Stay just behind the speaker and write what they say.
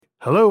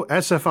Hello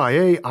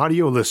SFIA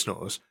audio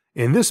listeners.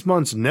 In this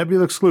month's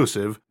Nebula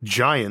exclusive,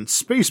 Giant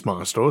Space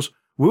Monsters,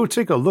 we'll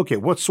take a look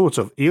at what sorts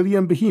of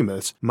alien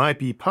behemoths might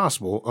be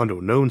possible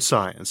under known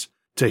science.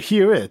 To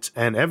hear it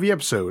and every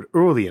episode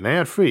early and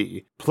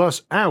ad-free,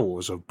 plus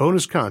hours of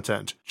bonus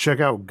content, check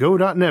out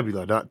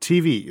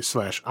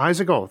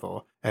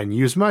go.nebula.tv/IsaacArthur and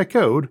use my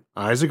code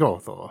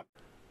IsaacArthur.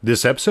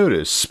 This episode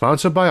is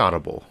sponsored by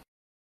Audible.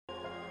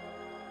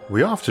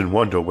 We often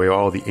wonder where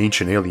all the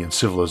ancient alien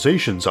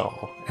civilizations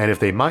are, and if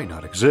they might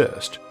not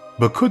exist.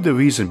 But could the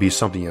reason be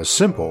something as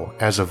simple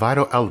as a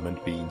vital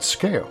element being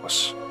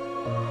scarce?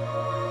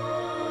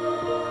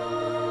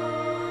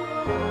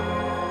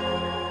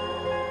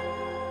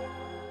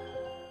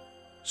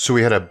 So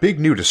we had a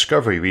big new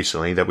discovery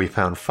recently that we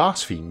found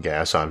phosphine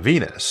gas on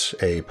Venus,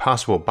 a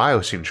possible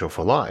biosignature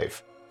for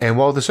life. And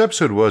while this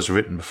episode was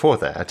written before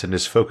that and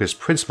is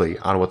focused principally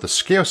on what the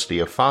scarcity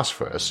of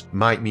phosphorus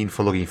might mean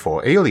for looking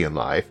for alien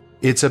life,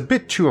 it's a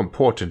bit too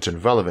important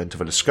and relevant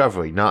of a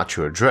discovery not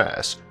to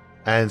address,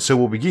 and so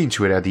we'll be getting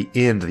to it at the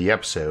end of the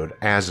episode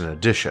as an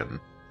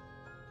addition.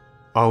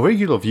 Our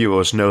regular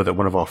viewers know that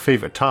one of our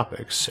favorite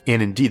topics,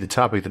 and indeed the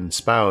topic that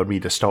inspired me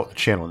to start the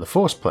channel in the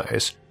first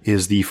place,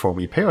 is the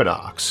Fermi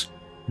paradox.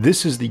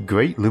 This is the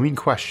great looming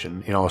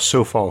question in our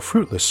so far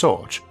fruitless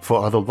search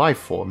for other life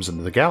forms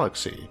in the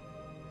galaxy.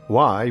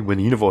 Why, when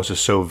the universe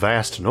is so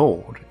vast and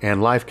old,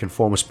 and life can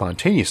form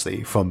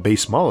spontaneously from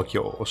base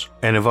molecules,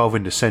 and evolve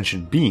into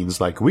sentient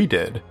beings like we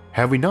did,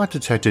 have we not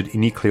detected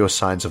any clear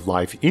signs of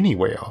life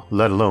anywhere,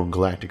 let alone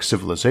galactic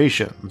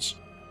civilizations?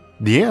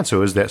 The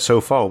answer is that so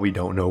far we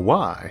don't know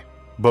why,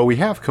 but we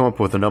have come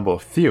up with a number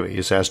of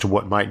theories as to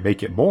what might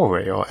make it more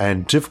rare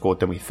and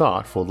difficult than we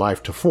thought for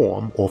life to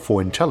form or for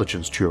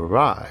intelligence to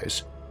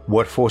arise.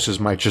 What forces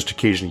might just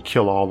occasionally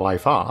kill all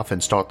life off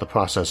and start the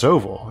process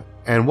over,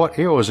 and what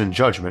errors in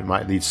judgment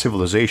might lead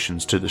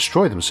civilizations to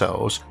destroy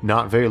themselves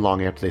not very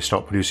long after they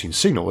start producing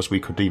signals we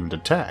couldn't even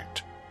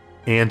detect.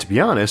 And to be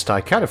honest,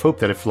 I kind of hope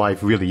that if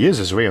life really is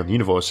as rare in the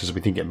universe as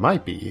we think it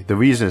might be, the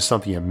reason is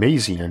something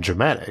amazing and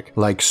dramatic,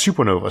 like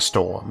supernova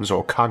storms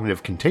or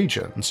cognitive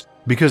contagions,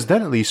 because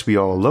then at least we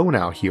are alone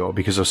out here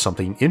because of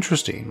something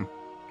interesting.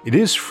 It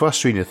is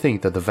frustrating to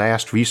think that the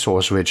vast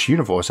resource-rich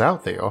universe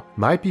out there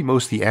might be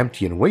mostly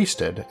empty and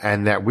wasted,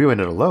 and that we're in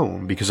it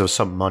alone because of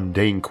some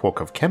mundane quirk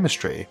of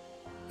chemistry.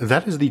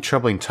 That is the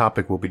troubling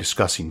topic we'll be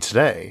discussing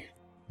today.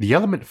 The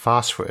element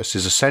phosphorus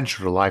is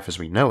essential to life as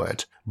we know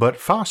it, but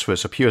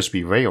phosphorus appears to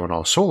be rare in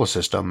our solar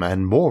system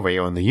and more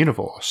rare in the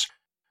universe.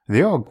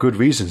 There are good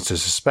reasons to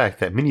suspect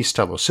that many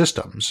stellar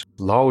systems,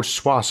 large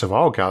swaths of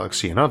our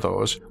galaxy and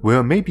others, will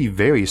it may be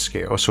very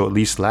scarce or at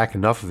least lack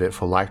enough of it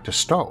for life to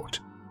start.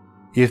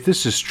 If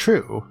this is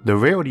true, the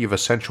rarity of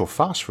essential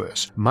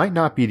phosphorus might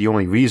not be the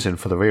only reason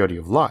for the rarity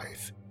of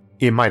life.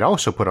 It might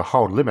also put a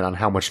hard limit on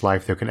how much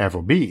life there can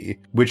ever be,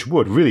 which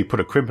would really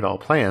put a crimp in our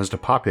plans to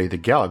populate the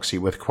galaxy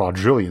with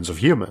quadrillions of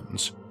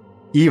humans.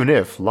 Even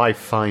if life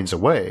finds a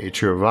way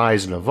to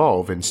arise and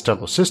evolve in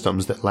stellar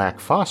systems that lack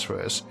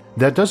phosphorus,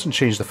 that doesn't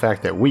change the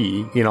fact that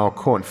we, in our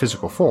current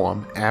physical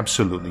form,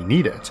 absolutely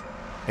need it.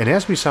 And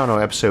as we saw in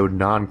our episode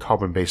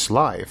Non-Carbon-Based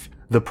Life,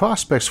 the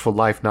prospects for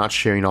life not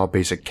sharing our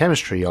basic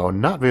chemistry are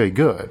not very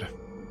good.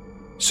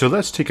 So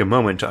let's take a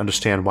moment to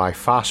understand why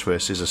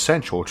phosphorus is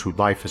essential to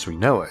life as we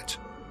know it.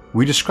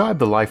 We describe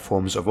the life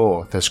forms of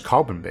Earth as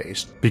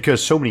carbon-based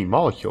because so many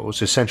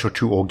molecules essential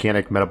to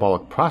organic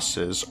metabolic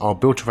processes are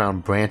built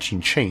around branching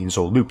chains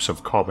or loops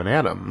of carbon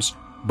atoms,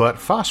 but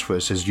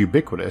phosphorus is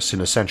ubiquitous in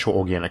essential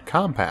organic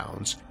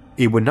compounds.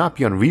 It would not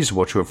be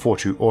unreasonable to refer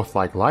to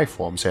Earth-like life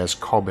forms as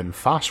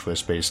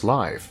carbon-phosphorus-based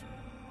life.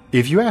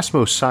 If you ask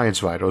most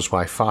science writers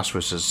why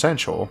phosphorus is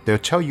essential, they'll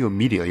tell you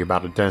immediately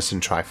about adenosine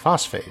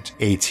triphosphate,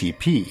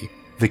 ATP,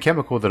 the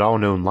chemical that all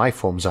known life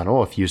forms on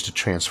Earth use to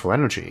transfer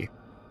energy.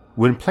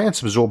 When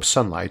plants absorb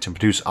sunlight and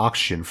produce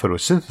oxygen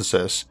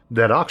photosynthesis,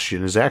 that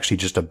oxygen is actually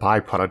just a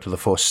byproduct of the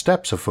first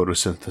steps of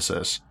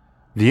photosynthesis.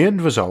 The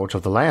end result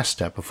of the last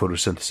step of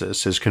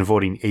photosynthesis is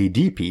converting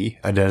ADP,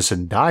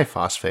 adenosine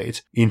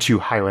diphosphate, into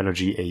higher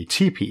energy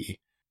ATP.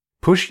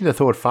 Pushing the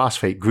third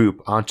phosphate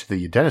group onto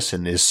the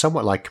adenosine is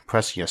somewhat like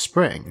compressing a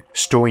spring,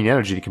 storing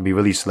energy that can be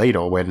released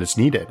later when it's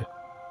needed.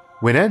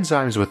 When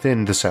enzymes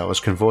within the cells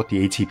convert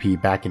the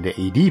ATP back into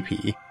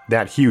ADP,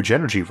 that huge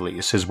energy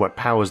release is what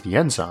powers the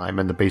enzyme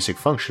and the basic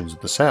functions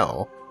of the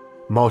cell.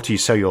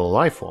 Multicellular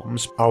life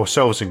forms,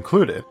 ourselves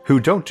included, who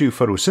don't do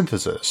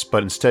photosynthesis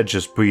but instead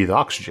just breathe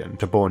oxygen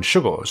to burn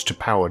sugars to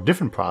power a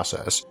different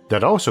process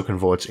that also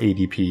converts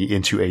ADP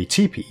into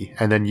ATP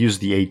and then use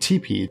the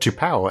ATP to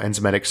power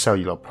enzymatic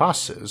cellular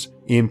processes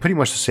in pretty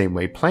much the same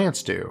way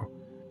plants do.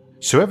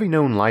 So every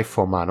known life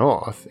form on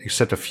Earth,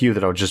 except a few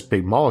that are just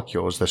big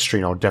molecules that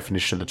strain our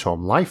definition of the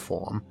term life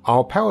form,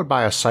 are powered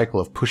by a cycle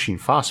of pushing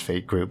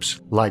phosphate groups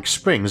like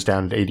springs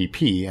down to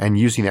ADP and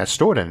using that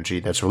stored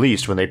energy that's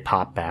released when they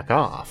pop back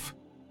off.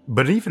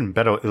 But an even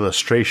better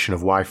illustration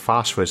of why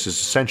phosphorus is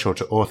essential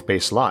to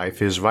Earth-based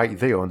life is right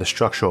there in the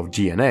structure of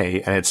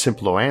DNA and its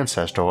simpler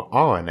ancestor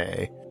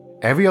RNA.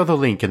 Every other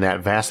link in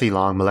that vastly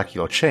long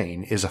molecular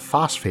chain is a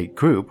phosphate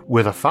group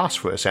with a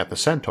phosphorus at the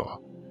center.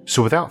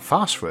 So without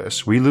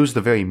phosphorus, we lose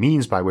the very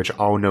means by which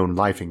all known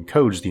life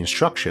encodes the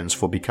instructions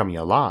for becoming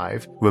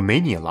alive,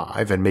 remaining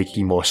alive, and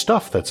making more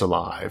stuff that's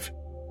alive.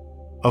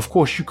 Of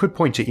course, you could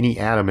point to any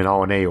atom in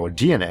RNA or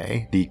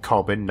DNA, the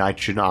carbon,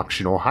 nitrogen,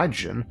 oxygen, or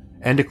hydrogen,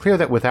 and declare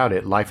that without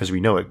it, life as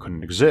we know it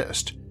couldn't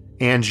exist.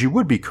 And you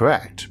would be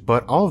correct,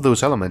 but all of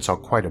those elements are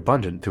quite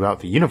abundant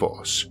throughout the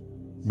universe.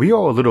 We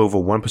are a little over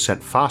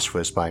 1%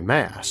 phosphorus by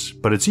mass,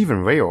 but it's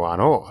even rarer on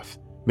Earth,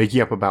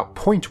 making up about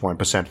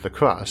 0.1% of the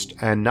crust,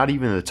 and not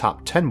even in the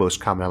top 10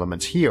 most common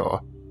elements here.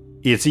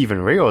 It's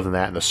even rarer than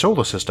that in the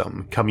solar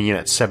system, coming in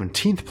at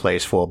 17th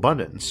place for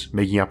abundance,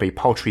 making up a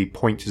paltry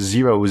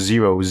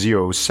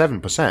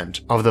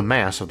 0.0007% of the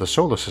mass of the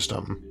solar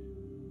system.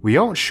 We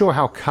aren't sure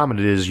how common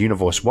it is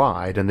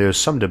universe-wide, and there's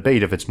some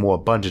debate if it's more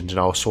abundant in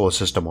our solar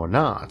system or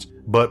not,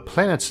 but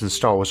planets and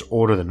stars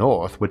older than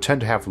Earth would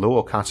tend to have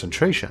lower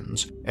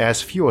concentrations,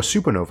 as fewer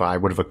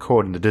supernovae would have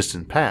occurred in the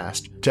distant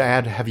past to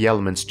add heavy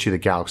elements to the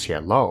galaxy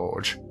at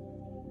large.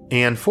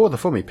 And for the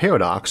Fermi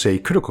paradox, a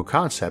critical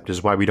concept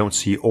is why we don't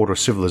see older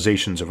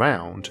civilizations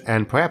around,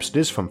 and perhaps it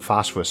is from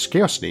phosphorus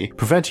scarcity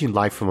preventing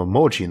life from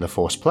emerging in the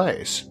first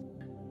place.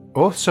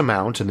 Earth's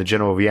amount and the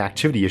general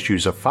reactivity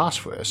issues of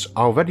phosphorus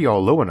already are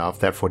low enough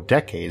that for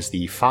decades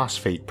the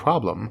phosphate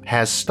problem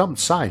has stumped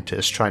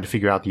scientists trying to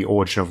figure out the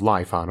origin of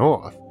life on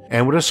Earth,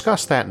 and we'll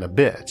discuss that in a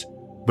bit.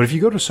 But if you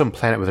go to some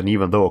planet with an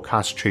even lower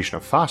concentration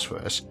of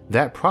phosphorus,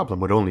 that problem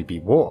would only be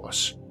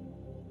worse.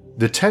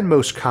 The 10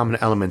 most common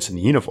elements in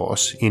the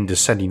universe, in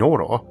descending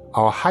order,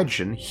 are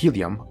hydrogen,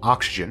 helium,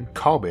 oxygen,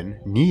 carbon,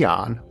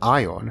 neon,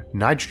 iron,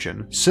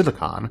 nitrogen,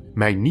 silicon,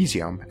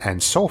 magnesium,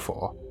 and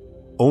sulfur.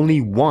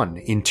 Only 1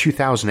 in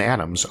 2,000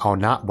 atoms are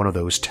not one of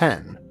those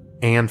 10,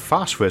 and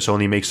phosphorus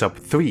only makes up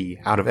 3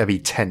 out of every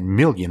 10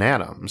 million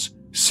atoms.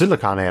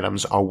 Silicon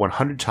atoms are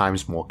 100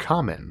 times more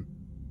common.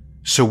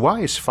 So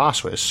why is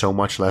phosphorus so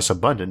much less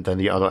abundant than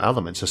the other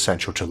elements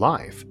essential to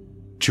life?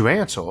 To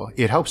answer,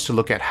 it helps to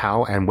look at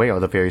how and where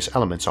the various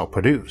elements are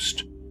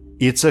produced.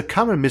 It's a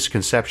common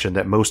misconception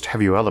that most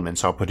heavier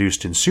elements are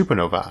produced in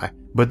supernovae,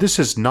 but this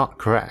is not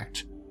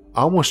correct.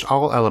 Almost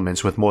all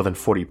elements with more than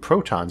 40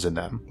 protons in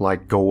them,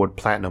 like gold,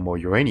 platinum, or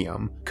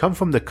uranium, come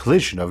from the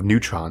collision of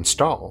neutron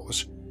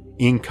stars.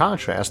 In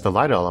contrast, the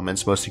lighter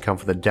elements mostly come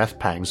from the death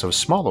pangs of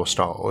smaller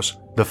stars,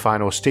 the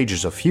final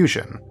stages of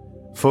fusion.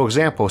 For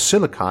example,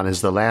 silicon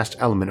is the last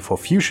element for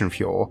fusion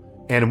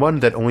fuel, and one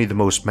that only the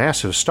most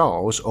massive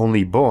stars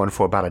only burn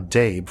for about a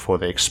day before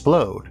they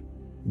explode.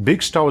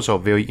 Big stars are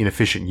very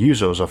inefficient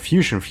users of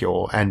fusion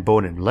fuel and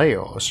burn in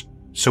layers,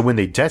 so when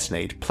they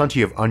detonate,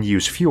 plenty of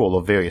unused fuel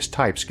of various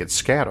types gets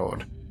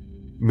scattered.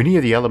 Many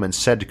of the elements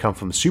said to come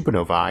from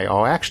supernovae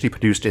are actually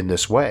produced in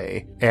this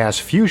way, as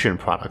fusion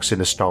products in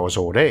the star's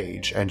old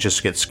age, and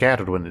just get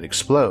scattered when it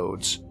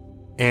explodes.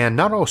 And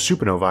not all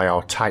supernovae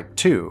are Type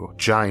 2,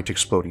 giant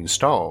exploding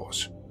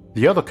stars.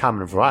 The other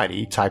common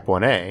variety, Type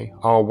 1a,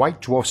 are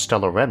white dwarf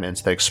stellar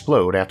remnants that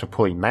explode after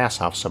pulling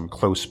mass off some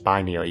close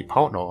binary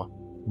partner.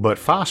 But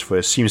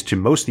phosphorus seems to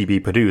mostly be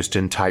produced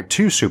in Type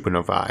 2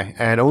 supernovae,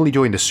 and only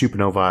during the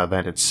supernova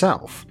event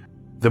itself.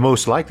 The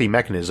most likely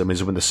mechanism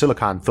is when the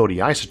silicon-30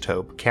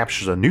 isotope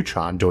captures a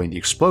neutron during the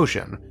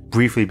explosion,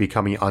 briefly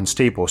becoming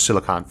unstable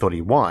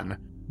silicon-31,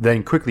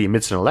 then quickly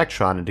emits an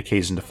electron and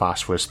decays into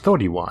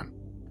phosphorus-31.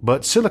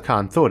 But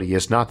silicon-30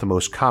 is not the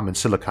most common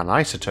silicon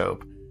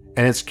isotope,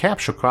 and its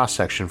capture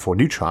cross-section for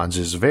neutrons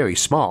is very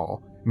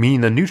small, meaning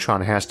the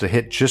neutron has to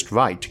hit just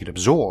right to get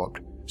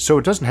absorbed, so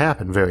it doesn't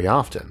happen very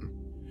often.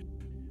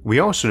 We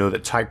also know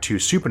that Type 2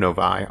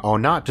 supernovae are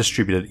not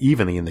distributed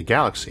evenly in the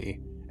galaxy,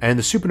 and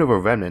the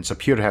supernova remnants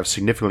appear to have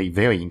significantly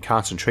varying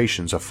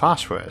concentrations of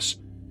phosphorus.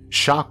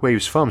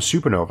 Shockwaves from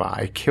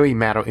supernovae carry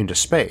matter into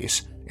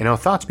space and are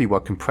thought to be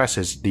what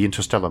compresses the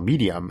interstellar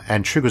medium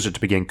and triggers it to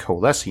begin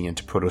coalescing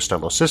into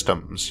protostellar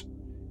systems.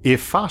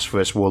 If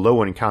phosphorus were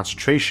lower in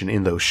concentration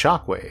in those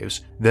shockwaves,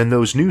 then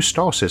those new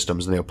star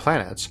systems and their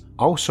planets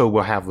also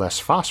will have less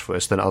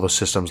phosphorus than other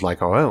systems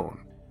like our own.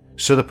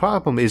 So the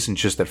problem isn't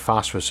just that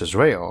phosphorus is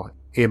rare,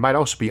 it might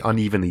also be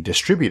unevenly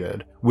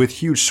distributed, with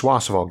huge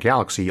swaths of our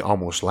galaxy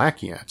almost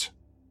lacking it.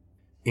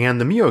 And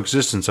the mere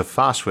existence of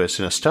phosphorus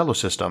in a stellar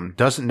system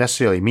doesn't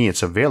necessarily mean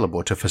it's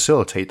available to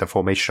facilitate the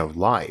formation of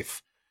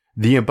life.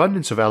 The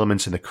abundance of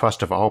elements in the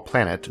crust of our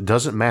planet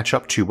doesn't match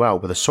up too well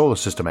with the solar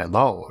system at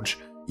large,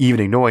 even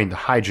ignoring the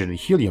hydrogen and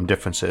helium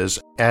differences,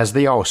 as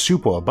they are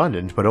super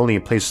abundant but only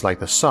in places like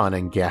the Sun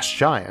and gas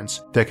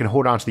giants that can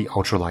hold on to the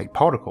ultralight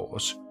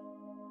particles.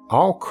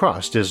 Our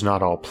crust is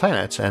not our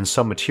planet, and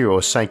some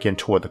materials sank in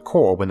toward the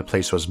core when the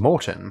place was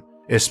molten,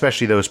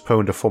 especially those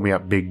prone to forming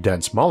up big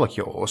dense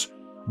molecules,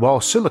 while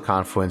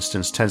silicon for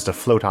instance tends to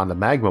float on the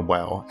magma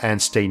well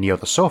and stay near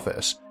the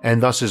surface,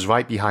 and thus is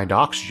right behind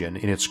oxygen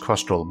in its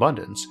crustal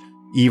abundance,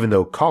 even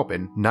though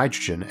carbon,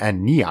 nitrogen,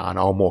 and neon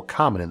are more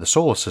common in the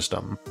solar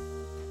system.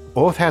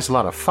 Earth has a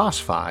lot of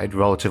phosphide,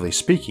 relatively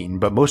speaking,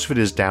 but most of it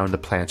is down in the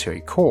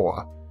planetary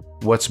core.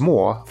 What's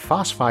more,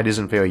 phosphide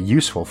isn't very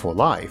useful for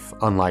life,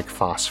 unlike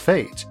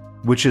phosphate,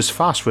 which is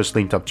phosphorus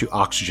linked up to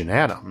oxygen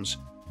atoms,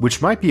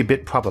 which might be a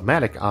bit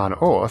problematic on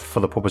Earth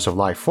for the purpose of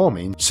life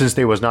forming since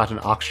there was not an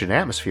oxygen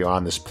atmosphere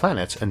on this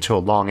planet until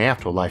long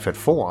after life had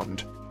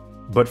formed.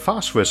 But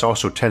phosphorus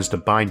also tends to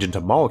bind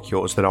into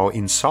molecules that are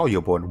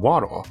insoluble in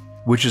water,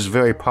 which is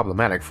very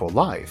problematic for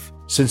life,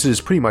 since it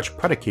is pretty much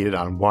predicated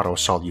on water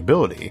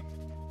solubility.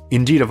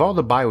 Indeed, of all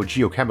the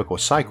biogeochemical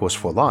cycles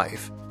for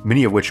life,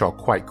 many of which are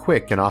quite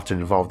quick and often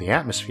involve the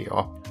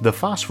atmosphere, the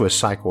phosphorus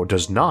cycle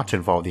does not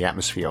involve the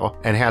atmosphere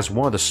and has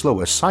one of the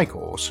slowest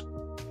cycles.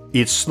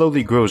 It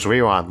slowly grows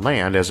rare on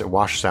land as it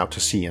washes out to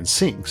sea and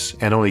sinks,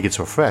 and only gets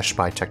refreshed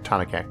by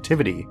tectonic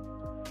activity.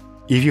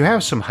 If you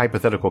have some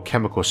hypothetical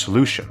chemical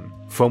solution,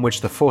 from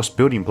which the first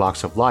building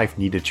blocks of life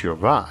needed to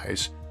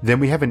arise, then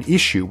we have an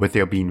issue with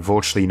there being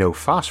virtually no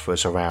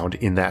phosphorus around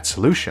in that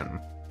solution.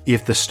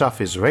 If the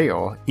stuff is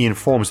rare, in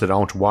forms that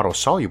aren't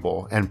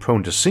water-soluble and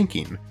prone to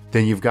sinking,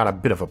 then you've got a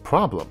bit of a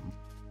problem.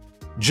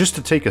 Just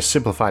to take a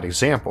simplified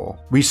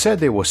example, we said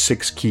there were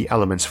 6 key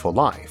elements for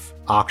life: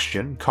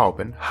 oxygen,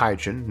 carbon,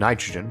 hydrogen,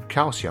 nitrogen,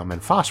 calcium,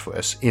 and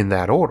phosphorus in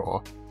that order,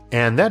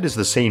 and that is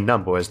the same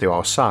number as there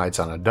are sides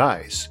on a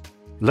dice.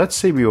 Let's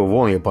say we were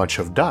rolling a bunch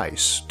of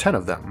dice, 10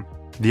 of them.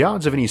 The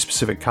odds of any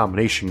specific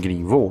combination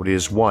getting rolled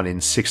is 1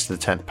 in 6 to the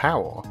 10th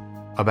power,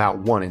 about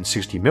 1 in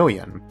 60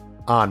 million,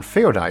 on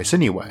fair dice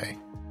anyway,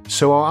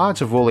 so our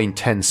odds of rolling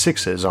 10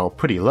 sixes are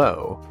pretty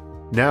low.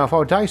 Now if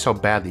our dice are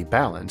badly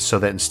balanced so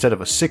that instead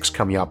of a 6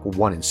 coming up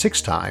 1 in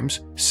 6 times,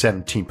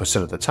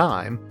 17% of the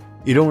time,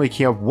 it only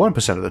came up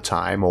 1% of the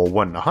time, or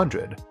 1 in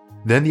 100,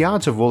 then the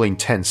odds of rolling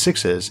 10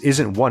 sixes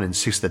isn't 1 in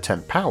 6 to the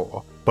 10th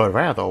power, but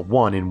rather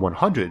 1 in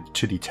 100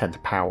 to the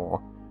 10th power.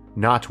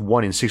 Not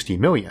 1 in 60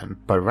 million,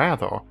 but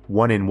rather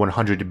 1 in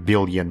 100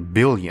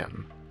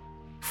 billion.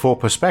 For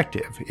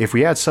perspective, if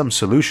we had some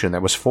solution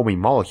that was forming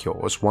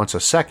molecules once a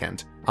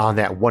second on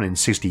that 1 in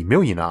 60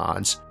 million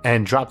odds,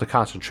 and dropped the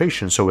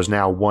concentration so it was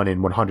now 1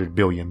 in 100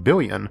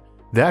 billion,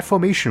 that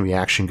formation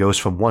reaction goes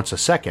from once a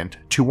second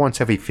to once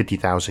every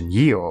 50,000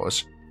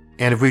 years.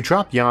 And if we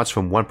drop the odds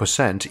from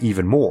 1%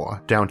 even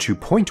more, down to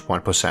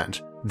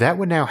 0.1%, that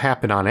would now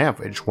happen on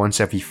average once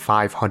every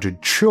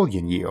 500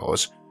 trillion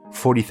years,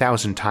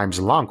 40,000 times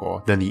longer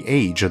than the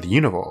age of the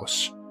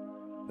universe.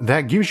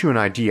 That gives you an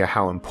idea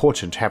how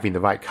important having the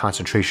right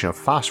concentration of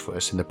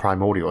phosphorus in the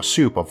primordial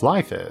soup of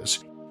life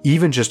is.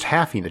 Even just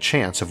halving the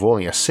chance of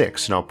rolling a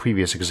 6 in our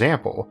previous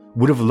example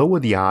would have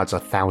lowered the odds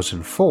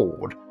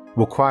 1,000-fold,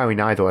 requiring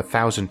either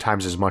 1,000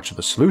 times as much of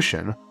the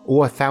solution or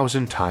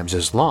 1,000 times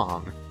as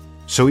long.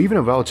 So even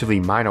a relatively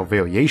minor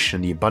variation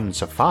in the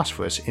abundance of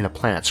phosphorus in a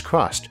planet's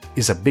crust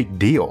is a big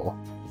deal.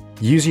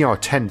 Using our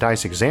 10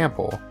 dice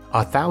example,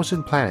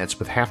 1,000 planets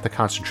with half the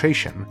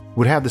concentration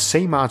would have the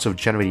same odds of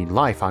generating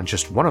life on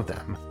just one of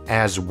them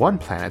as one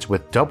planet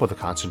with double the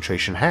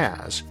concentration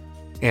has.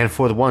 And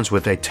for the ones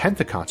with 1/10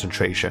 the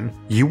concentration,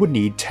 you would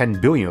need 10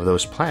 billion of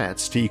those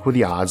planets to equal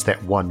the odds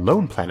that one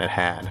lone planet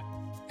had.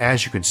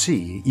 As you can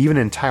see, even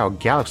an entire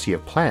galaxy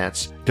of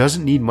planets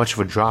doesn't need much of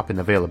a drop in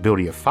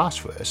availability of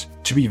phosphorus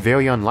to be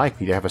very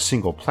unlikely to have a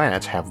single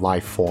planet have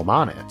life form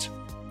on it.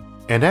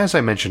 And as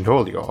I mentioned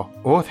earlier,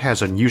 Earth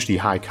has unusually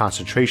high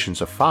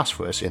concentrations of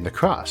phosphorus in the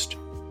crust,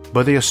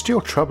 but they are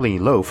still troublingly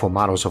low for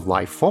models of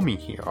life forming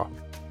here.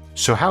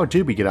 So how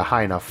did we get a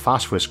high enough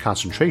phosphorus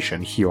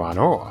concentration here on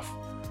Earth?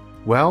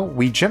 Well,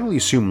 we generally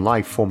assume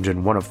life formed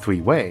in one of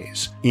 3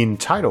 ways: in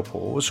tidal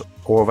pools,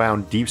 or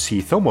around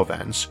deep-sea thermal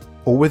vents,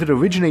 or with it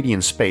originating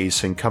in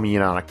space and coming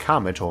in on a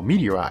comet or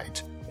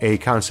meteorite, a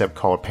concept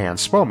called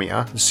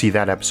panspermia. See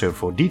that episode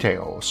for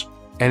details.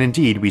 And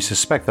indeed, we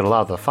suspect that a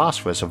lot of the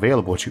phosphorus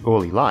available to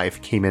early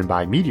life came in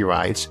by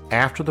meteorites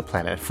after the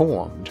planet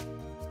formed.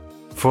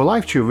 For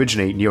life to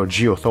originate near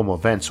geothermal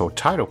vents or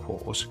tidal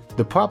pools,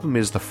 the problem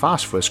is the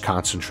phosphorus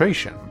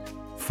concentration.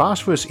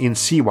 Phosphorus in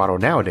seawater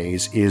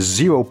nowadays is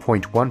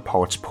 0.1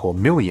 parts per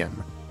million,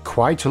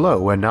 quite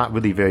low and not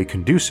really very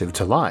conducive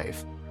to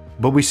life.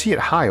 But we see it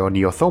higher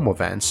near thermal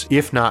vents,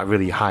 if not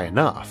really high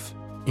enough.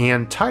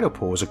 And tidal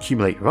pools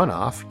accumulate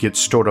runoff, get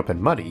stored up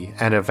in muddy,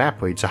 and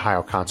evaporate to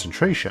higher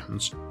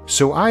concentrations,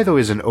 so either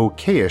is an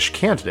okayish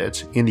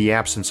candidate in the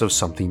absence of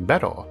something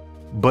better,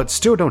 but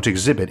still don't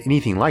exhibit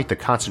anything like the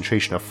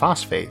concentration of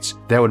phosphates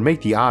that would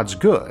make the odds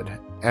good,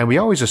 and we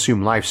always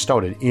assume life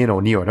started in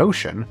or near an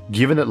ocean,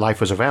 given that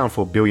life was around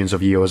for billions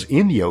of years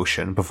in the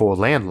ocean before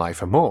land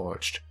life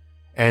emerged.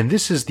 And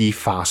this is the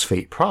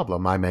phosphate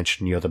problem I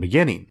mentioned near the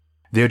beginning.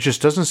 There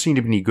just doesn't seem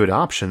to be any good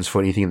options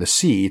for anything in the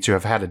sea to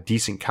have had a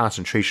decent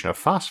concentration of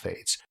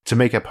phosphates to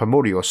make a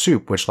primordial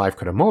soup which life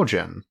could emerge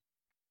in.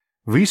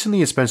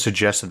 Recently it's been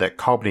suggested that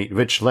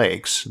carbonate-rich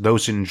lakes,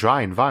 those in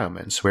dry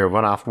environments where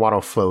runoff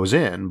water flows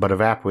in but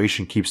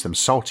evaporation keeps them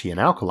salty and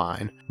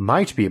alkaline,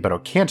 might be a better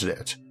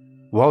candidate.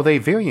 While they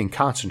vary in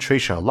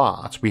concentration a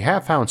lot, we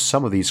have found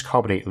some of these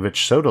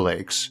carbonate-rich soda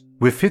lakes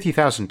with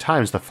 50,000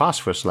 times the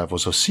phosphorus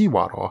levels of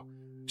seawater.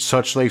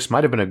 Such lakes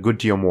might have been a good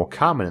deal more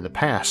common in the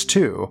past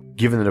too,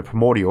 given that a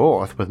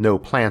primordial Earth with no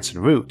plants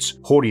and roots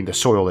holding the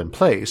soil in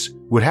place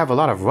would have a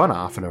lot of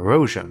runoff and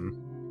erosion.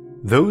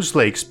 Those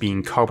lakes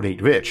being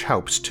carbonate rich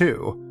helps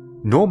too,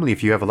 Normally,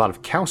 if you have a lot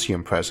of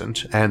calcium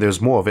present, and there's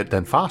more of it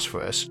than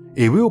phosphorus,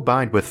 it will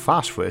bind with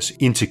phosphorus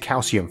into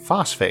calcium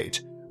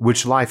phosphate,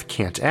 which life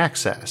can't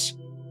access.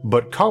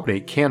 But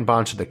carbonate can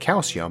bond to the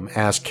calcium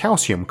as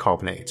calcium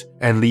carbonate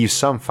and leave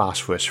some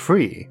phosphorus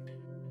free.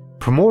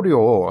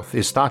 Primordial Earth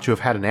is thought to have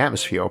had an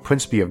atmosphere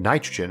principally of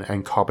nitrogen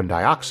and carbon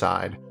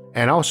dioxide,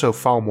 and also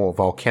far more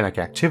volcanic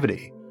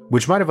activity,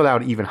 which might have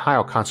allowed even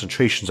higher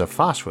concentrations of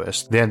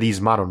phosphorus than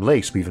these modern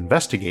lakes we've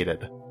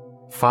investigated.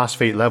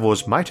 Phosphate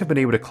levels might have been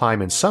able to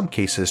climb in some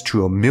cases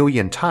to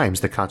 1,000,000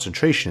 times the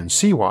concentration in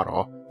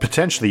seawater,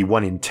 potentially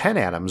 1 in 10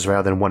 atoms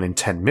rather than 1 in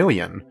 10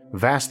 million,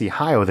 vastly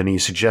higher than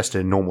is suggested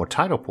in normal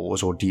tidal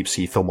pools or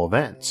deep-sea thermal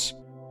vents.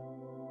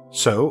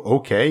 So,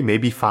 okay,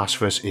 maybe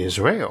phosphorus is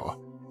rare,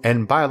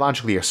 and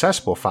biologically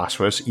accessible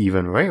phosphorus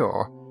even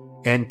rarer,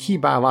 and key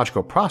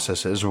biological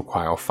processes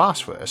require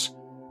phosphorus,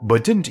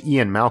 but didn't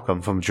Ian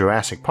Malcolm from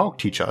Jurassic Park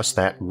teach us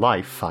that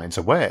life finds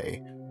a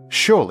way?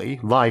 Surely,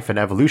 life and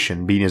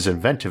evolution, being as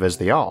inventive as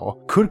they are,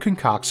 could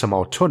concoct some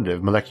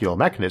alternative molecular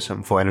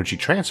mechanism for energy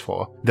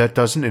transfer that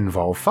doesn't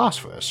involve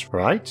phosphorus,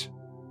 right?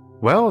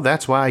 Well,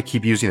 that's why I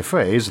keep using the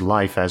phrase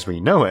life as we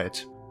know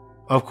it.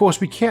 Of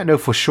course, we can't know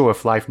for sure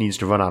if life needs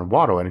to run on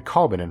water and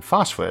carbon and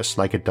phosphorus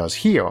like it does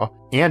here,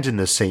 and in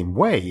the same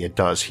way it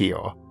does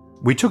here.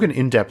 We took an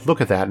in-depth look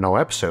at that in our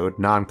episode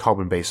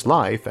Non-Carbon-Based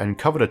Life and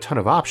covered a ton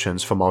of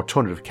options from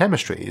alternative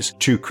chemistries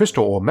to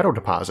crystal or metal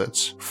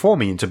deposits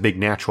forming into big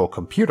natural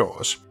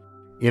computers.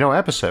 In our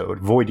episode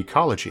Void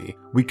Ecology,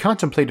 we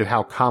contemplated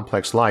how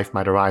complex life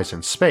might arise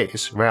in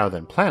space rather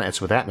than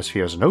planets with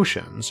atmospheres and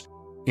oceans,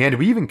 and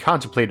we even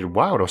contemplated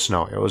wilder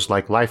scenarios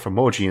like life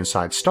emerging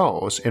inside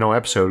stars in our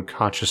episode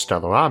Conscious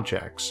Stellar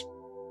Objects.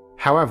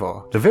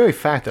 However, the very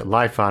fact that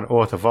life on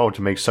Earth evolved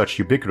to make such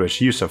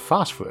ubiquitous use of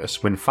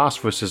phosphorus when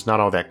phosphorus is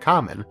not all that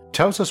common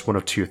tells us one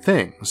of two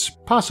things,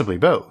 possibly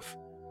both.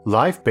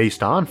 Life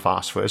based on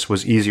phosphorus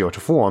was easier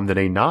to form than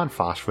a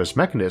non-phosphorus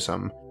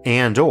mechanism,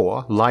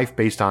 and/or life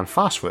based on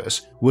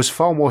phosphorus was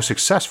far more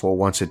successful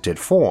once it did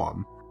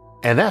form.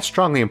 And that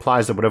strongly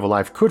implies that whatever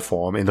life could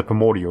form in the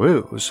primordial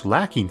ooze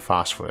lacking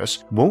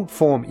phosphorus won't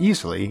form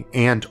easily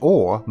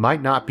and/or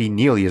might not be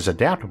nearly as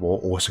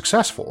adaptable or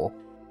successful.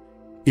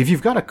 If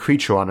you've got a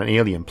creature on an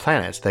alien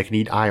planet that can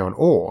eat iron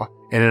ore,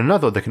 and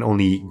another that can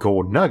only eat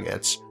gold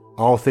nuggets,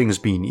 all things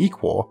being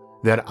equal,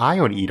 that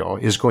iron eater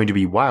is going to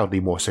be wildly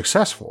more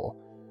successful.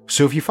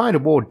 So if you find a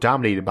world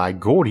dominated by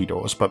gold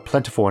eaters but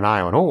plentiful in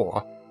iron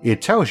ore,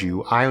 it tells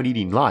you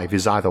iron-eating life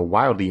is either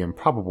wildly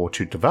improbable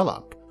to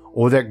develop,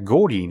 or that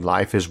gold-eating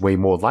life is way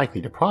more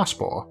likely to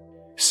prosper.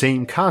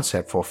 Same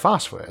concept for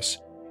phosphorus.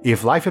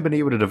 If life had been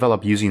able to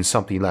develop using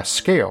something less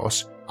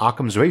scarce,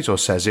 Occam's razor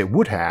says it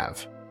would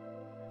have.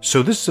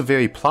 So this is a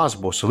very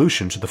plausible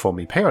solution to the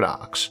Fermi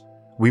paradox.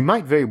 We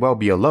might very well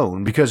be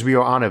alone because we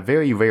are on a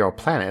very rare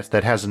planet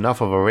that has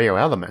enough of a rare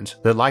element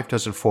that life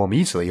doesn't form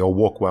easily or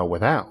work well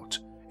without,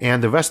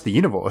 and the rest of the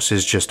universe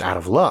is just out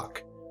of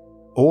luck.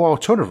 Or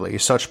alternatively,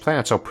 such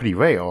planets are pretty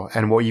rare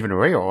and were even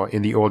rarer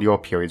in the earlier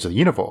periods of the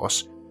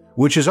universe,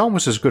 which is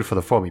almost as good for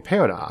the Fermi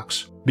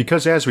paradox,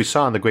 because as we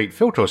saw in the Great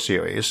Filter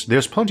series,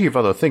 there's plenty of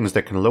other things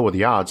that can lower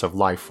the odds of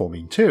life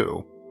forming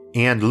too,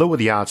 and lower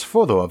the odds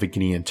further of it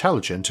getting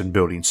intelligent and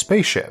building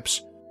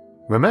spaceships.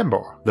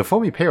 Remember, the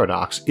Fermi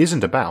paradox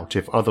isn't about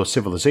if other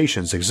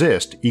civilizations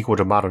exist equal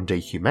to modern day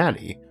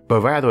humanity, but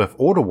rather if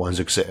older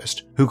ones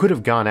exist who could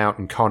have gone out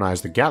and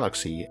colonized the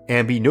galaxy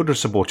and be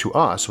noticeable to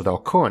us with our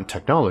current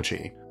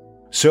technology.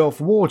 So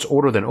if worlds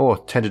older than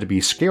Earth tended to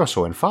be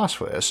scarcer in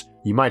phosphorus,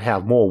 you might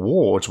have more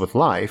worlds with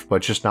life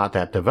but just not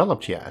that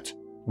developed yet.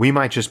 We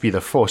might just be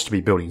the first to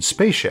be building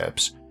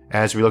spaceships,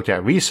 as we looked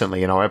at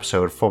recently in our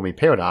episode Fermi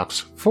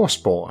Paradox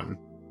Firstborn.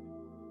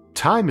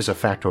 Time is a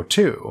factor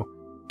too.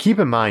 Keep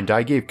in mind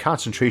I gave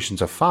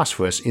concentrations of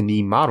phosphorus in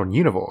the modern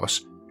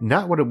universe,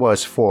 not what it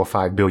was 4 or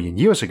 5 billion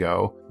years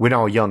ago when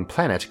our young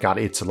planet got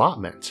its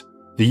allotment.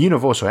 The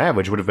universal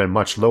average would have been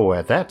much lower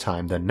at that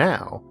time than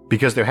now,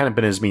 because there hadn't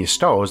been as many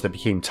stars that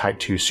became Type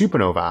II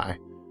supernovae.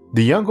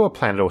 The younger a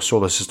planet or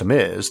solar system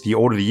is, the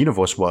older the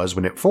universe was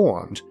when it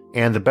formed,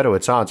 and the better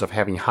its odds of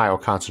having higher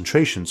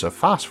concentrations of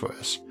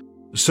phosphorus.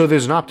 So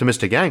there's an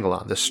optimistic angle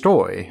on this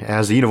story.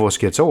 As the universe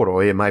gets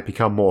older, it might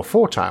become more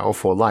fertile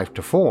for life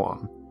to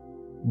form.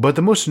 But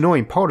the most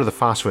annoying part of the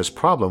phosphorus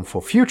problem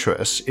for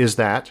futurists is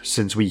that,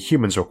 since we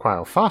humans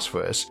require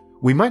phosphorus,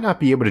 we might not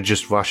be able to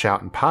just rush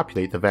out and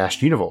populate the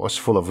vast universe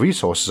full of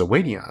resources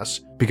awaiting us,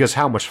 because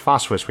how much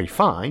phosphorus we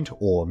find,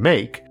 or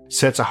make,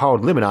 sets a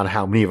hard limit on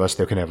how many of us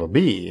there can ever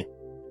be.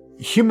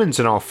 Humans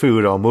and our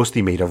food are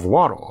mostly made of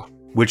water,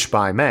 which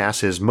by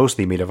mass is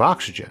mostly made of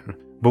oxygen,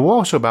 but we're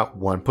also about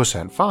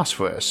 1%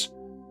 phosphorus.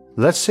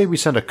 Let's say we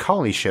send a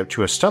colony ship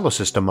to a stellar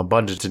system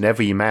abundant in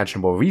every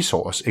imaginable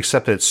resource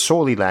except that it's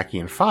sorely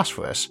lacking in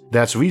phosphorus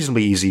that's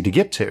reasonably easy to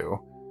get to.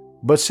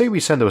 But say we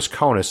send those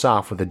colonists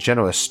off with a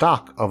generous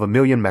stock of 1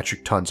 million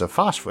metric tons of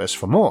phosphorus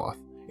from Earth,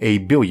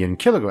 1 billion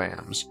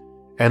kilograms,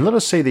 and let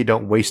us say they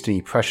don't waste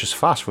any precious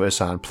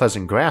phosphorus on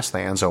pleasant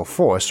grasslands or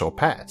forests or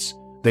pets.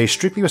 They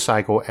strictly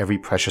recycle every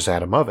precious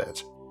atom of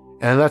it.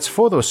 And let's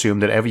further assume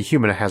that every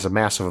human has a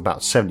mass of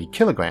about 70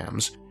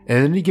 kilograms, and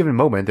at any given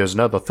moment there's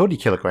another 30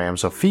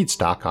 kilograms of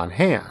feedstock on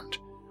hand,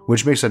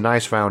 which makes a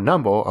nice round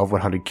number of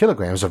 100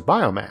 kilograms of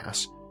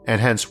biomass, and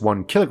hence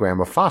 1 kilogram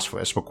of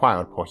phosphorus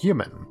required per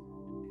human.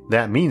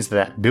 That means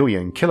that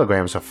billion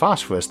kilograms of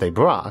phosphorus they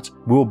brought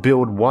will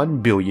build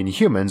 1 billion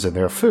humans in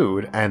their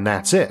food, and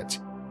that's it.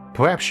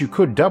 Perhaps you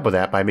could double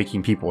that by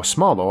making people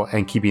smaller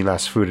and keeping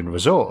less food in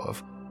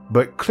reserve,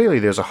 but clearly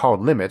there's a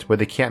hard limit where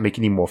they can't make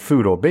any more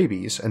food or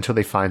babies until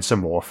they find some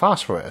more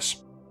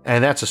phosphorus.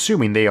 And that's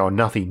assuming they are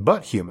nothing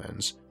but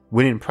humans,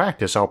 when in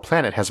practice our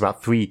planet has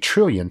about 3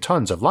 trillion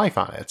tons of life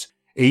on it.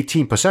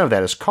 18% of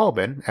that is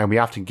carbon, and we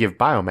often give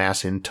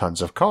biomass in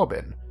tons of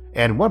carbon,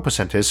 and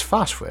 1% is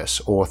phosphorus,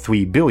 or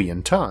 3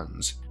 billion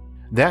tons.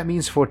 That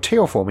means for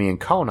terraforming and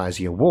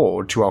colonizing a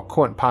world to our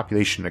current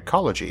population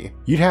ecology,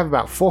 you'd have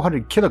about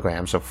 400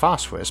 kilograms of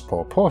phosphorus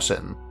per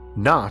person,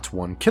 not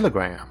 1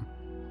 kilogram,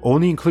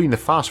 only including the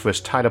phosphorus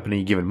tied up in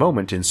any given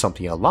moment in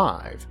something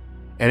alive.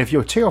 And if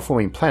you're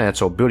terraforming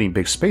planets or building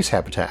big space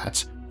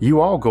habitats, you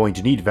are going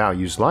to need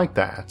values like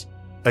that.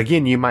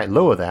 Again, you might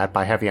lower that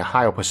by having a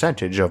higher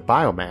percentage of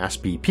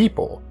biomass be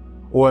people,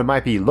 or it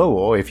might be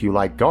lower if you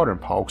like garden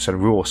parks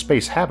and rural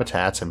space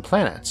habitats and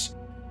planets.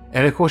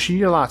 And of course you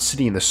need a lot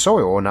sitting in the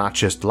soil, not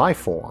just life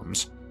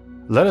forms.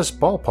 Let us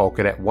ballpark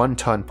it at 1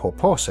 ton per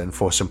person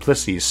for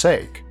simplicity's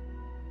sake.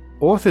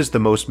 Earth is the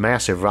most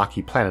massive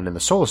rocky planet in the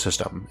solar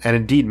system, and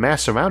indeed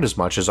mass around as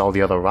much as all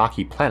the other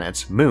rocky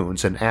planets,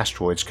 moons, and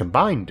asteroids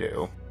combined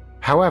do.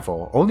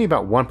 However, only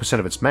about 1%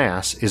 of its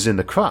mass is in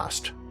the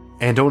crust,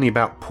 and only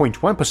about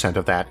 0.1%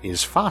 of that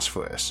is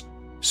phosphorus.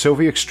 So if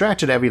we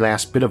extracted every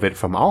last bit of it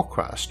from our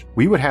crust,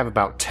 we would have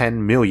about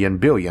 10 million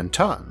billion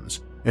tons,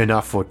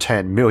 enough for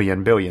 10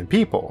 million billion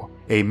people,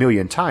 a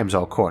million times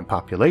our current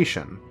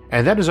population.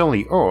 And that is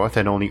only Earth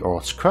and only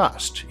Earth's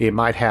crust. It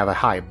might have a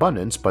high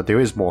abundance, but there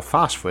is more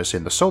phosphorus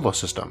in the solar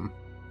system.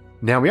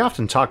 Now, we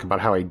often talk about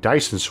how a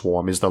Dyson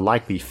swarm is the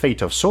likely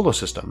fate of solar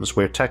systems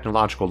where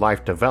technological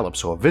life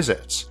develops or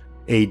visits.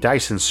 A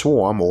Dyson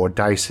swarm or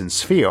Dyson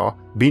sphere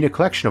being a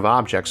collection of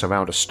objects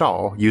around a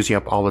star using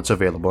up all its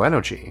available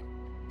energy.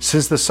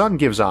 Since the Sun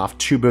gives off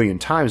 2 billion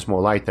times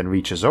more light than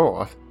reaches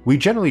Earth, we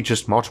generally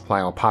just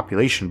multiply our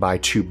population by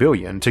 2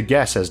 billion to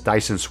guess as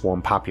Dyson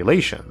swarm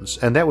populations,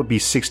 and that would be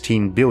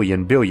 16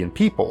 billion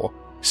people,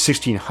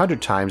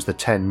 1600 times the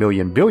 10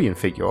 million billion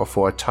figure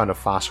for a ton of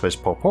phosphorus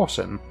per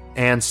person,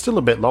 and still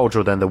a bit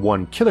larger than the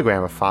 1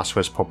 kilogram of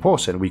phosphorus per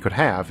person we could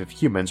have if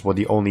humans were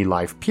the only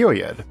life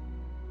period.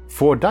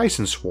 For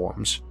Dyson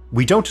swarms,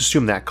 we don't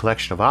assume that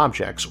collection of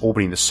objects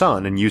orbiting the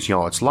Sun and using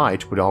all its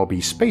light would all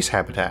be space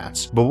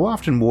habitats, but we're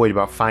often worried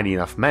about finding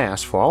enough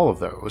mass for all of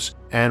those,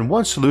 and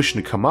one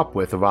solution to come up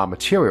with the raw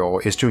material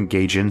is to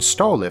engage in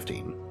star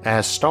lifting,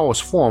 as stars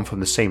form from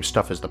the same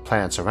stuff as the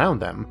planets around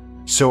them,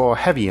 so are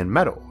heavy in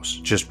metals,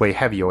 just way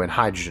heavier in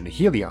hydrogen and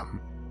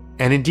helium.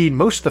 And indeed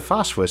most of the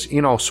phosphorus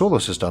in our solar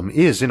system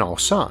is in our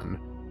Sun.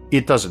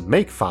 It doesn't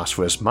make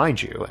phosphorus,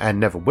 mind you, and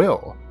never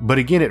will, but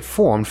again it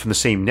formed from the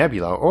same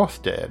nebula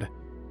Earth did.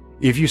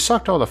 If you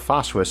sucked all the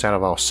phosphorus out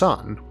of our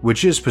Sun,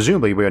 which is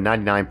presumably where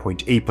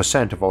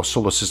 99.8% of our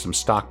solar system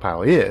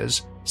stockpile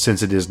is,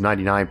 since it is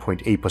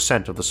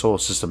 99.8% of the solar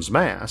system's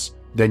mass,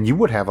 then you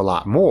would have a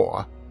lot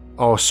more.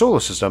 Our solar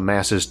system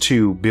masses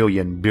 2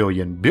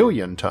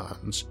 billion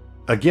tons.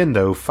 Again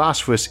though,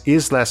 phosphorus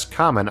is less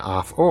common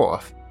off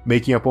Earth,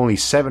 making up only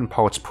 7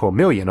 parts per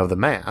million of the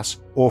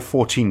mass, or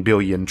 14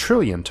 billion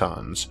trillion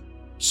tons.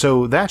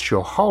 So that's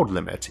your hard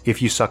limit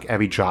if you suck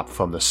every drop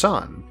from the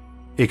Sun.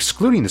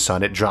 Excluding the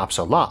Sun, it drops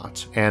a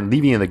lot, and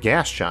leaving in the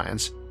gas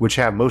giants, which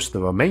have most of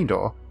the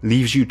remainder,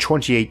 leaves you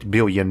 28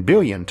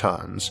 billion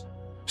tons.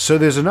 So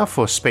there's enough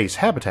for space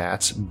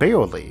habitats,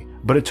 barely,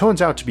 but it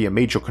turns out to be a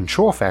major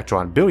control factor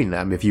on building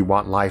them if you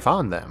want life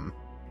on them.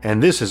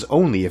 And this is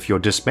only if you're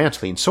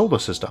dismantling solar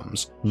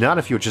systems, not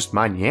if you're just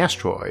mining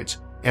asteroids,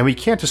 and we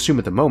can't assume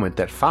at the moment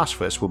that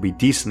phosphorus will be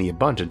decently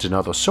abundant in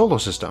other solar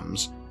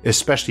systems,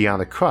 especially on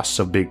the crusts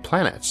of big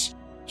planets.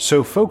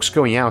 So folks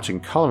going out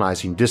and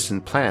colonizing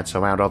distant planets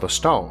around other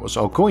stars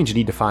are going to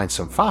need to find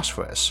some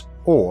phosphorus,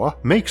 or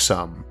make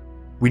some.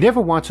 We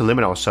never want to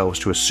limit ourselves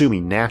to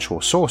assuming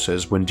natural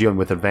sources when dealing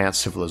with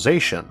advanced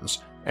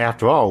civilizations.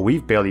 After all,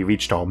 we've barely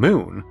reached our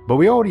moon, but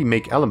we already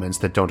make elements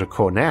that don't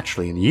occur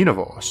naturally in the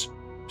universe.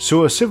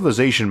 So a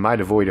civilization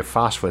might avoid a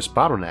phosphorus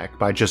bottleneck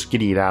by just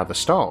getting it out of the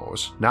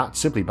stars, not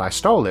simply by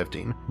star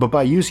lifting, but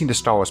by using the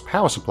star's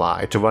power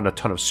supply to run a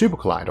ton of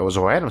supercolliders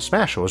or atom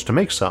smashers to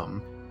make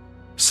some.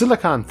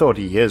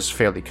 Silicon-30 is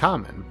fairly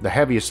common, the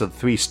heaviest of the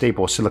 3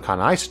 stable silicon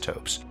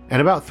isotopes,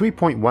 and about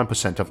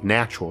 3.1% of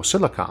natural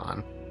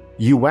silicon.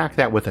 You whack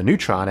that with a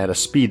neutron at a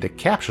speed that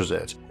captures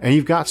it, and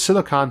you've got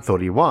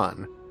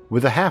Silicon-31,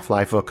 with a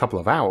half-life of a couple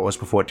of hours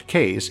before it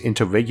decays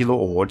into regular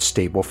old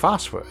stable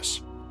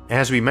phosphorus.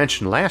 As we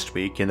mentioned last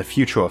week in the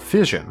future of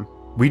fission,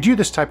 we do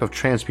this type of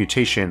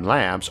transmutation in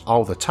labs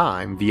all the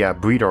time via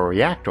breeder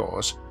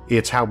reactors.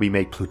 It's how we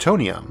make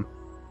plutonium.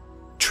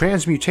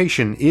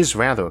 Transmutation is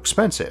rather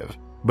expensive,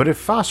 But if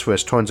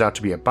phosphorus turns out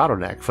to be a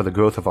bottleneck for the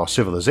growth of our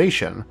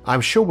civilization,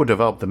 I'm sure we'll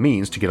develop the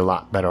means to get a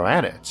lot better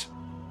at it.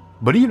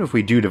 But even if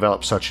we do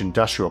develop such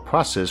industrial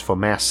processes for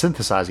mass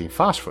synthesizing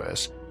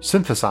phosphorus,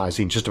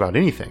 synthesizing just about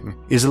anything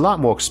is a lot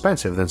more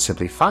expensive than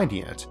simply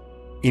finding it.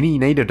 Any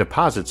native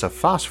deposits of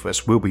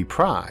phosphorus will be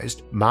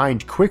prized,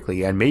 mined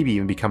quickly, and maybe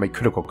even become a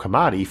critical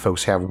commodity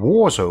folks have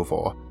wars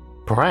over,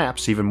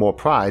 perhaps even more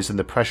prized than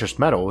the precious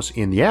metals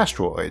in the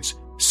asteroids,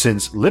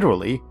 since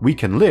literally we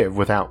can live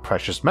without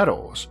precious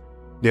metals.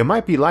 There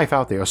might be life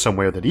out there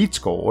somewhere that eats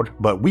gold,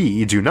 but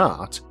we do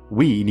not.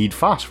 We need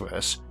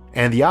phosphorus,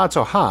 and the odds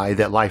are high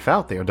that life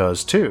out there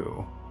does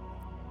too.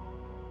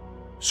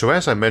 So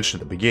as I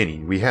mentioned at the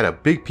beginning, we had a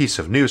big piece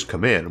of news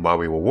come in while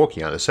we were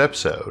working on this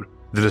episode,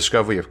 the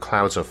discovery of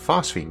clouds of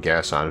phosphine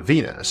gas on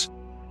Venus,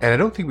 and I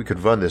don't think we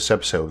could run this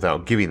episode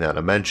without giving that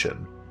a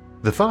mention.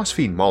 The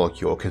phosphine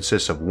molecule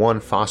consists of one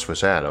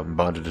phosphorus atom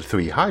bonded to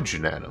 3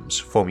 hydrogen atoms,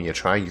 forming a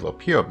triangular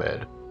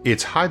pyramid.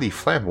 It's highly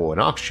flammable in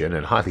oxygen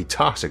and highly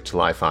toxic to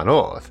life on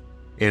Earth.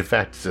 In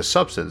fact, it's a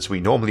substance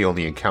we normally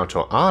only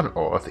encounter on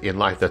Earth in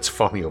life that's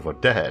falling over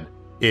dead.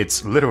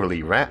 It's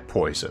literally rat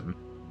poison.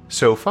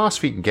 So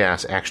phosphine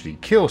gas actually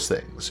kills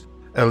things,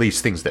 at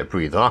least things that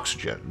breathe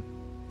oxygen.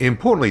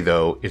 Importantly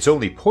though, it's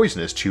only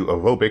poisonous to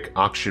aerobic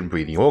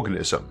oxygen-breathing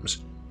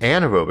organisms.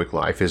 Anaerobic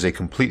life is a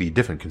completely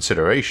different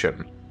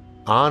consideration.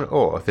 On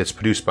Earth, it's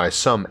produced by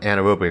some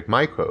anaerobic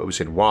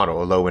microbes in water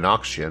low in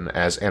oxygen,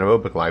 as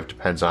anaerobic life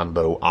depends on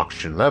low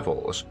oxygen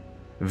levels.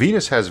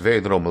 Venus has very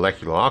little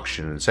molecular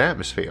oxygen in its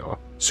atmosphere,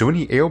 so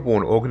any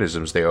airborne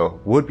organisms there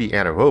would be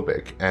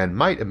anaerobic and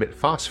might emit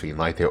phosphine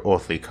like their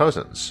earthly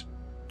cousins.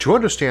 To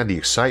understand the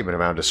excitement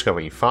around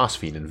discovering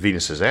phosphine in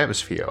Venus's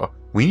atmosphere,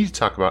 we need to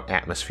talk about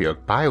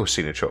atmospheric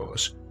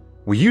biosignatures.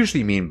 We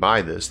usually mean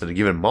by this that a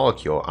given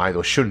molecule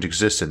either shouldn't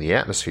exist in the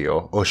atmosphere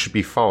or should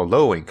be far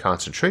lower in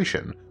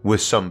concentration,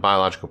 with some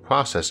biological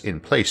process in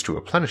place to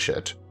replenish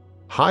it.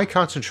 High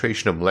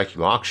concentration of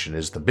molecular oxygen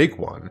is the big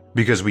one,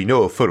 because we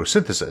know of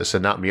photosynthesis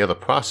and not many other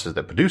processes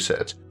that produce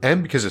it,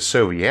 and because it's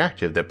so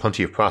reactive that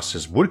plenty of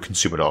processes would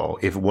consume it all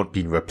if it weren't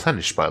being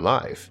replenished by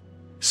life.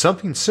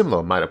 Something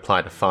similar might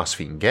apply to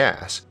phosphine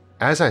gas.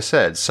 As I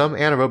said, some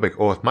anaerobic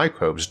Earth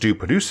microbes do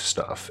produce the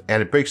stuff,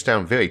 and it breaks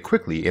down very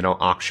quickly in our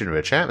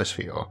oxygen-rich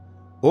atmosphere.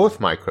 Earth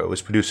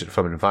microbes produce it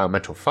from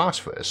environmental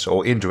phosphorus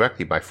or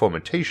indirectly by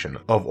fermentation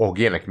of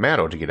organic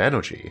matter to get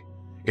energy.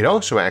 It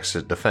also acts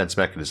as a defense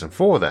mechanism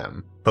for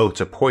them, both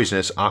to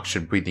poisonous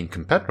oxygen-breathing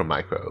competitor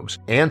microbes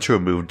and to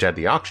remove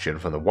deadly oxygen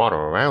from the water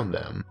around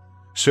them.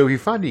 So if you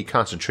find any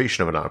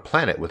concentration of it on a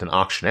planet with an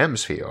oxygen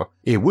atmosphere,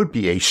 it would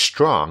be a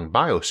strong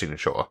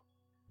biosignature.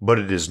 But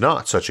it is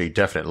not such a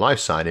definite life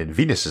sign in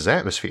Venus's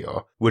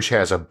atmosphere, which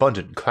has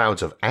abundant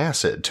clouds of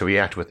acid to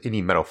react with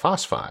any metal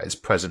phosphides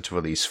present to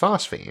release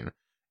phosphine,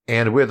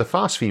 and where the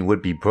phosphine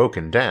would be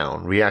broken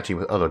down, reacting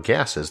with other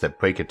gases that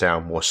break it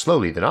down more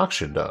slowly than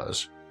oxygen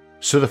does.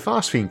 So the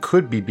phosphine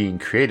could be being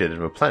created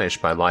and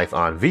replenished by life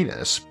on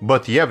Venus,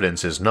 but the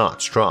evidence is not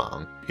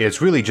strong.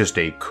 It's really just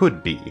a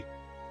could be.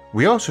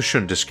 We also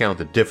shouldn't discount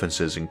the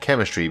differences in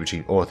chemistry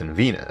between Earth and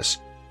Venus.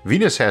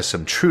 Venus has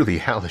some truly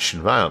hellish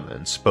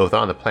environments, both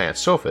on the planet's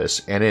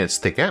surface and in its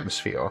thick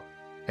atmosphere,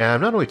 and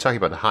I'm not only talking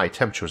about the high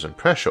temperatures and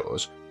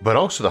pressures, but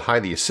also the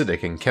highly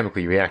acidic and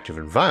chemically reactive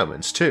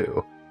environments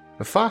too.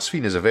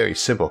 Phosphine is a very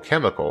simple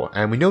chemical,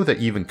 and we know that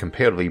even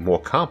comparatively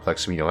more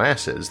complex amino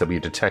acids that we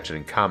have detected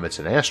in comets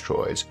and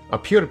asteroids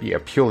appear to be a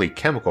purely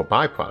chemical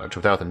byproduct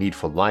without the need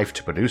for life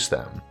to produce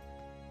them.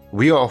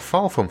 We are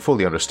far from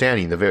fully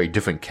understanding the very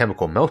different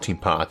chemical melting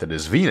pot that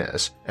is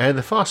Venus, and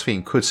the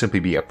phosphine could simply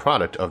be a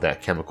product of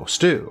that chemical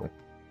stew.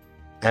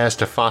 As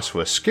to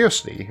phosphorus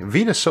scarcity,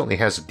 Venus certainly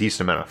has a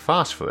decent amount of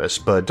phosphorus,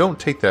 but don't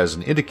take that as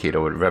an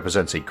indicator it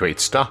represents a great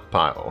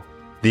stockpile.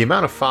 The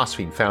amount of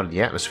phosphine found in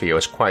the atmosphere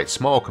is quite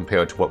small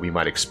compared to what we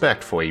might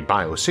expect for a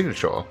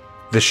biosignature.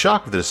 The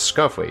shock of the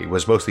discovery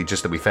was mostly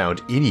just that we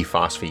found any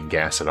phosphine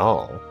gas at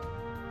all.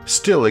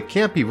 Still, it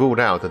can't be ruled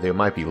out that there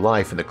might be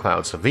life in the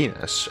clouds of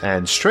Venus,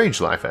 and strange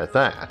life at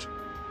that.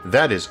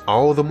 That is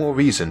all the more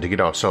reason to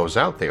get ourselves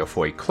out there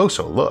for a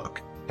closer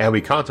look, and we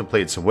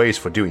contemplated some ways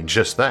for doing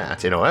just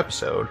that in our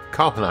episode,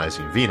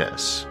 Colonizing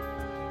Venus.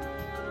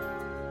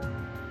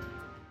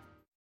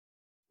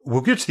 We'll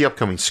get to the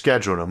upcoming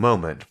schedule in a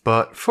moment,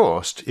 but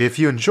first, if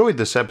you enjoyed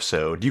this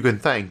episode, you can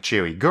thank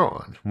Jerry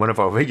Gurn, one of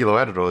our regular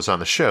editors on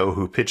the show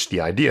who pitched the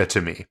idea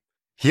to me.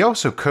 He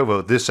also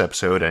co-wrote this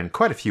episode and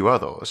quite a few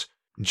others.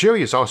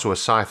 Jerry is also a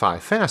sci-fi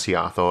fantasy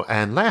author,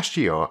 and last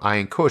year I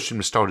encouraged him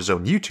to start his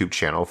own YouTube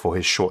channel for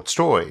his short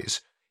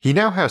stories. He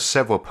now has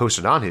several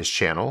posted on his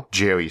channel,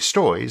 Jerry's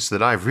Stories,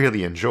 that I've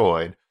really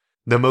enjoyed.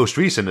 The most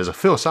recent is a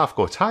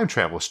philosophical time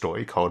travel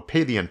story called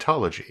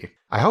Paleontology.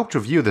 I helped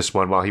review this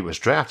one while he was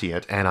drafting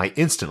it, and I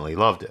instantly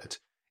loved it.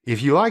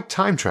 If you like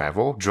time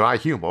travel, dry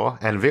humor,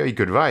 and very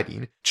good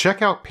writing,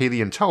 check out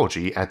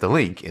Paleontology at the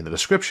link in the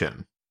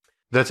description.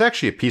 That's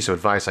actually a piece of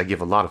advice I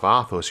give a lot of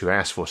authors who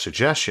ask for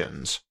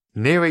suggestions.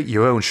 Narrate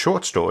your own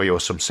short story or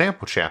some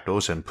sample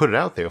chapters and put it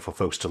out there for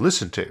folks to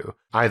listen to,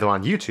 either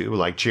on YouTube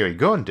like Jerry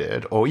Gunn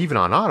did, or even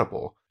on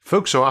Audible,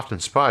 Folks are often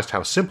surprised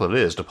how simple it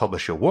is to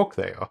publish your work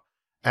there.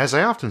 As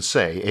I often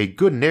say, a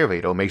good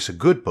narrator makes a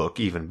good book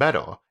even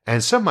better,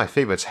 and some of my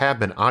favorites have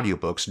been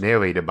audiobooks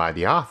narrated by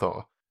the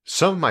author.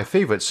 Some of my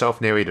favorite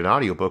self-narrated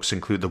audiobooks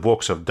include the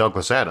works of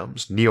Douglas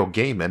Adams, Neil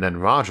Gaiman,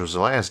 and Roger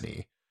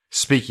Zelazny.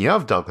 Speaking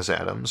of Douglas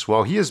Adams,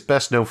 while he is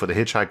best known for The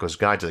Hitchhiker's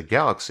Guide to the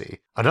Galaxy,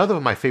 another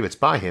of my favorites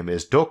by him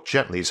is Dirk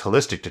Gently's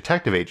Holistic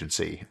Detective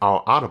Agency,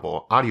 our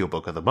Audible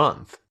audiobook of the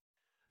month.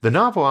 The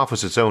novel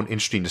offers its own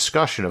interesting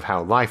discussion of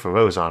how life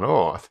arose on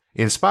Earth,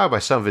 inspired by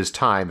some of his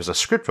time as a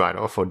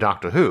scriptwriter for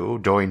Doctor Who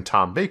during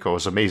Tom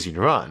Baker's amazing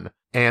run,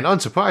 and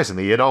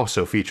unsurprisingly it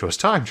also features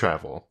time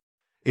travel.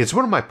 It's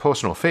one of my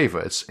personal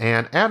favorites,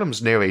 and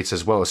Adams narrates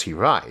as well as he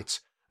writes,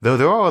 though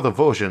there are other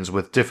versions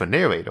with different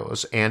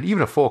narrators, and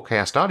even a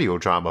full-cast audio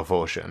drama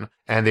version,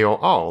 and they are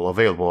all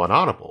available on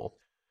Audible.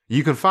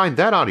 You can find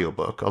that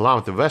audiobook, along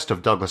with the rest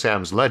of Douglas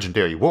Adams'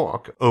 legendary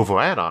work, over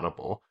at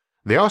Audible.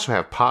 They also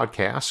have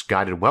podcasts,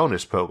 guided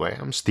wellness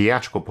programs,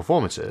 theatrical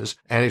performances,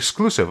 and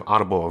exclusive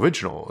Audible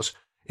originals.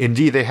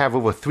 Indeed, they have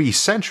over 3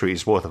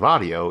 centuries worth of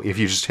audio if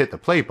you just hit the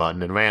play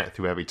button and ran it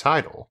through every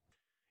title.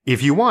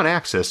 If you want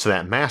access to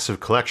that massive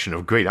collection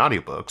of great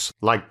audiobooks,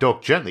 like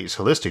Dirk Gently's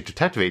Holistic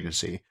Detective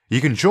Agency, you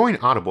can join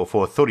Audible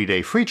for a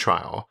 30-day free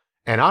trial,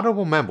 and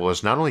Audible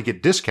members not only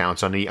get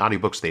discounts on any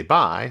audiobooks they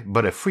buy,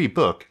 but a free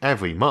book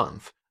every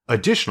month.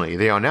 Additionally,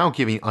 they are now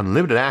giving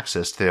unlimited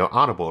access to their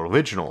Audible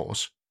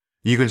originals.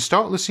 You can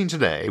start listening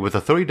today with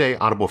a 30-day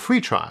Audible free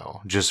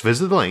trial. Just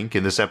visit the link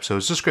in this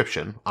episode's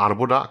description,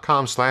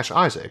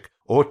 audible.com/Isaac,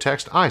 or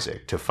text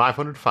Isaac to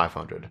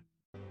 500-500.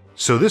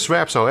 So this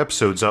wraps our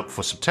episodes up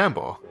for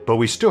September, but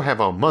we still have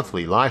our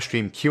monthly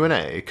livestream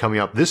Q&A coming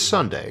up this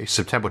Sunday,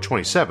 September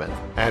 27th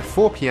at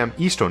 4 p.m.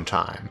 Eastern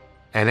Time,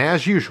 and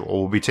as usual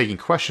we'll be taking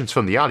questions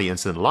from the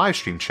audience in the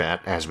livestream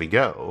chat as we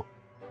go.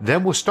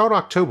 Then we'll start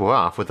October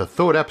off with the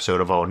 3rd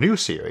episode of our new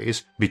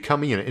series,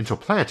 Becoming an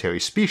Interplanetary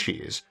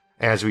Species,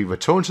 as we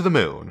return to the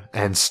moon,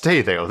 and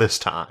stay there this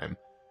time.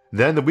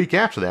 Then the week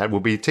after that we'll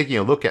be taking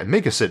a look at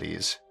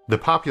megacities, the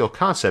popular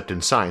concept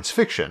in science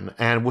fiction,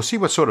 and we'll see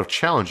what sort of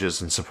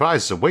challenges and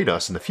surprises await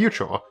us in the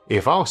future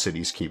if our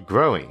cities keep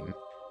growing.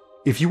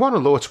 If you want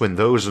alerts when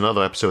those and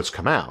other episodes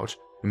come out,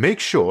 make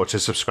sure to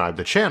subscribe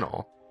to the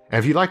channel, and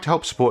if you'd like to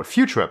help support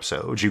future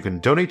episodes you can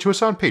donate to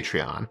us on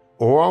Patreon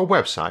or our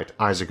website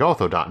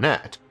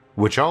isaacarthur.net,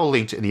 which are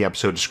linked in the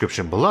episode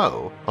description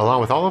below,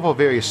 along with all of our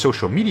various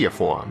social media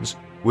forums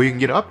where you can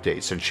get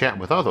updates and chat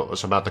with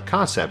others about the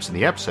concepts in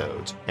the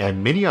episodes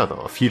and many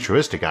other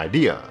futuristic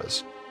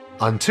ideas.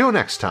 Until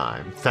next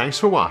time, thanks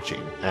for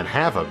watching and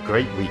have a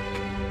great week.